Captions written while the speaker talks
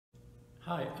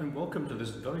Hi and welcome to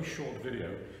this very short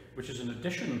video, which is in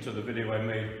addition to the video I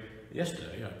made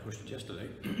yesterday, I posted yesterday,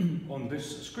 on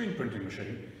this screen printing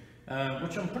machine,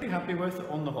 which I'm pretty happy with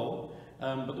on the whole,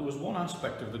 but there was one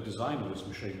aspect of the design of this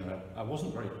machine that I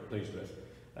wasn't very pleased with,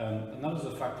 and that is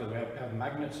the fact that we have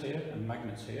magnets here and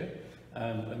magnets here,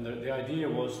 and the idea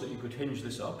was that you could hinge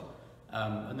this up,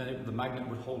 and then the magnet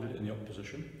would hold it in the up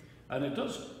position. And it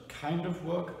does kind of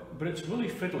work, but it's really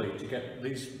fiddly to get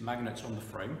these magnets on the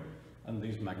frame and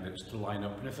these magnets to line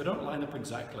up. And if they don't line up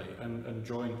exactly and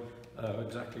join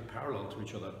exactly parallel to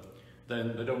each other,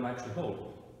 then they don't actually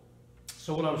hold.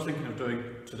 So what I was thinking of doing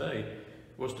today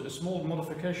was a small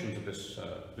modification to this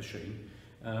machine.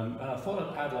 And I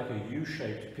thought I'd add like a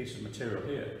U-shaped piece of material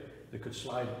here that could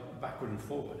slide backward and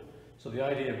forward. So the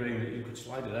idea being that you could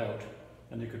slide it out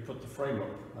and you could put the frame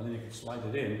up and then you could slide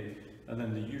it in, and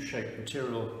then the U-shaped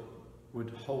material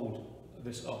would hold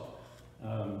this up.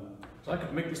 So I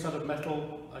could make this out of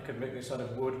metal, I could make this out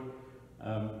of wood.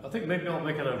 I think maybe I'll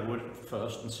make it out of wood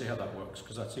first and see how that works,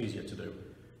 because that's easier to do.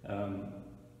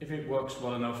 If it works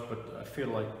well enough, but I feel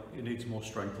like it needs more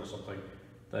strength or something,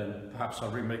 then perhaps I'll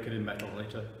remake it in metal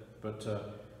later. But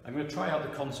I'm going to try out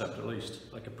the concept at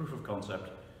least, like a proof of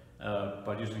concept,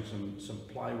 by using some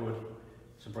plywood,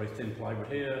 some very thin plywood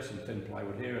here, some thin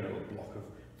plywood here, and a little block of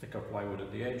thicker plywood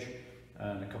at the edge,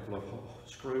 and a couple of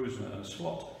screws and a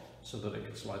slot so that it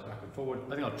can slide back and forward.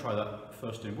 I think I'll try that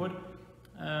first in wood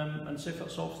and see if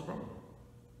that solves the problem.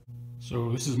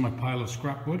 So this is my pile of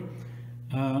scrap wood.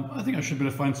 I think I should be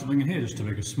able to find something in here just to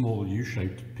make a small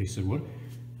U-shaped piece of wood.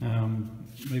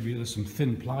 Maybe there's some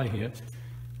thin ply here.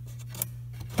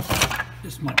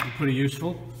 This might be pretty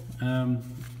useful. I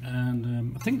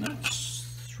think that's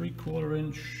 3/4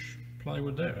 inch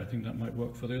plywood there. I think that might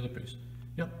work for the other piece.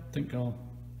 Yep, I think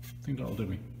that'll do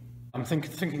me. I'm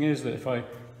thinking is that if I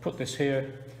put this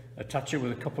here, attach it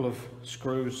with a couple of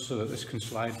screws so that this can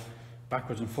slide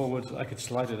backwards and forwards, I could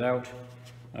slide it out,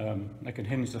 I can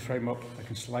hinge the frame up, I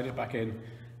can slide it back in,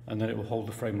 and then it will hold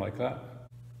the frame like that.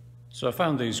 So I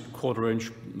found these 1/4 inch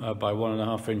by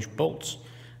 1.5 inch bolts,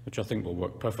 which I think will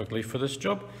work perfectly for this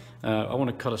job. I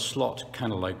want to cut a slot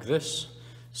kind of like this,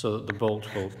 so that the bolt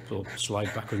will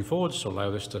slide back and forwards, so allow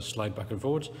this to slide back and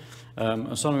forwards.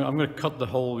 And so I'm going to cut the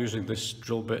hole using this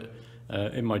drill bit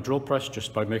in my drill press,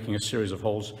 just by making a series of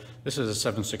holes. This is a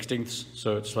 7/16,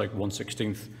 so it's like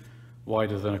 1/16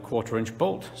 wider than a 1/4 inch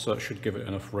bolt, so it should give it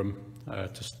enough room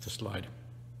to slide.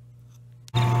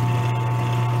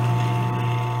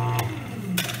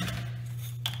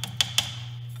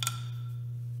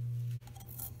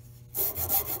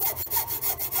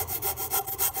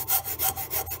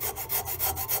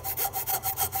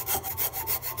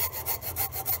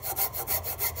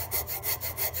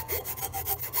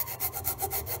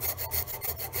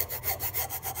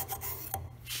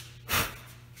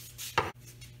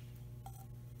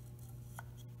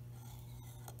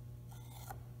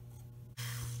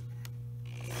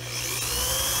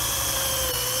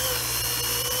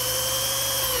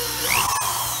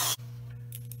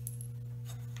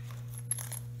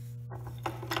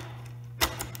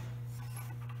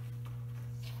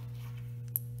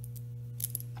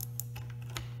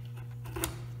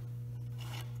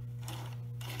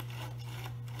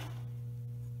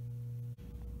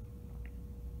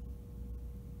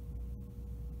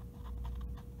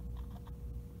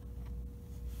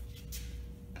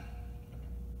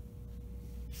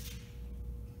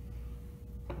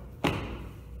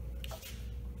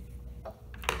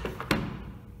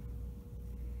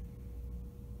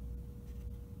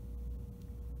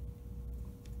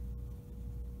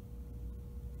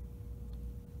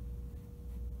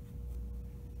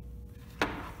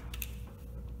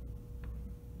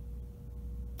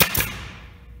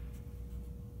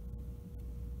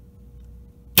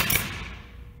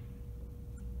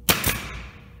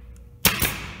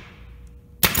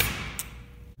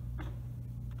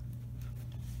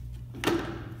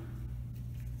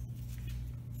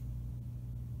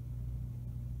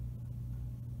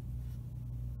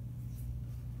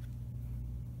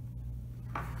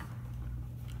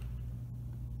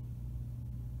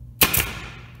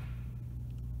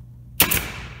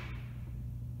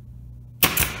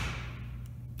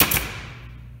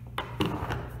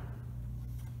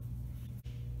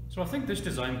 So I think this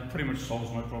design pretty much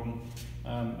solves my problem.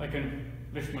 I can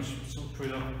lift my silk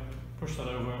screen up, push that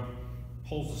over,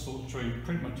 hold the silk screen,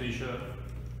 print my t-shirt,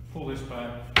 pull this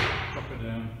back, drop it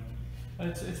down.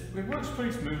 It works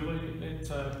pretty smoothly.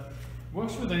 It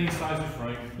works with any size of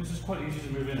frame. This is quite easy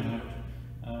to move in and out.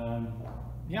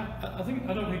 Yeah, I think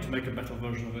I don't need to make a metal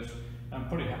version of this. I'm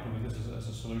pretty happy with this as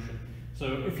a solution.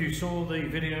 So if you saw the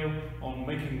video on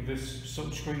making this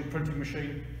screen printing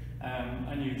machine,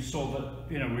 and you saw that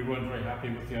we weren't very happy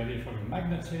with the idea of having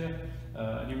magnets here,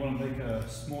 and you want to make a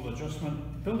small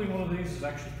adjustment, building one of these is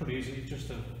actually pretty easy, just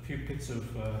a few bits of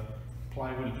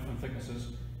plywood of different thicknesses,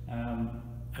 and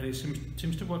it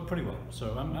seems to work pretty well.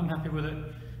 So I'm happy with it.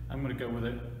 I'm going to go with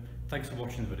it. Thanks for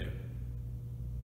watching the video.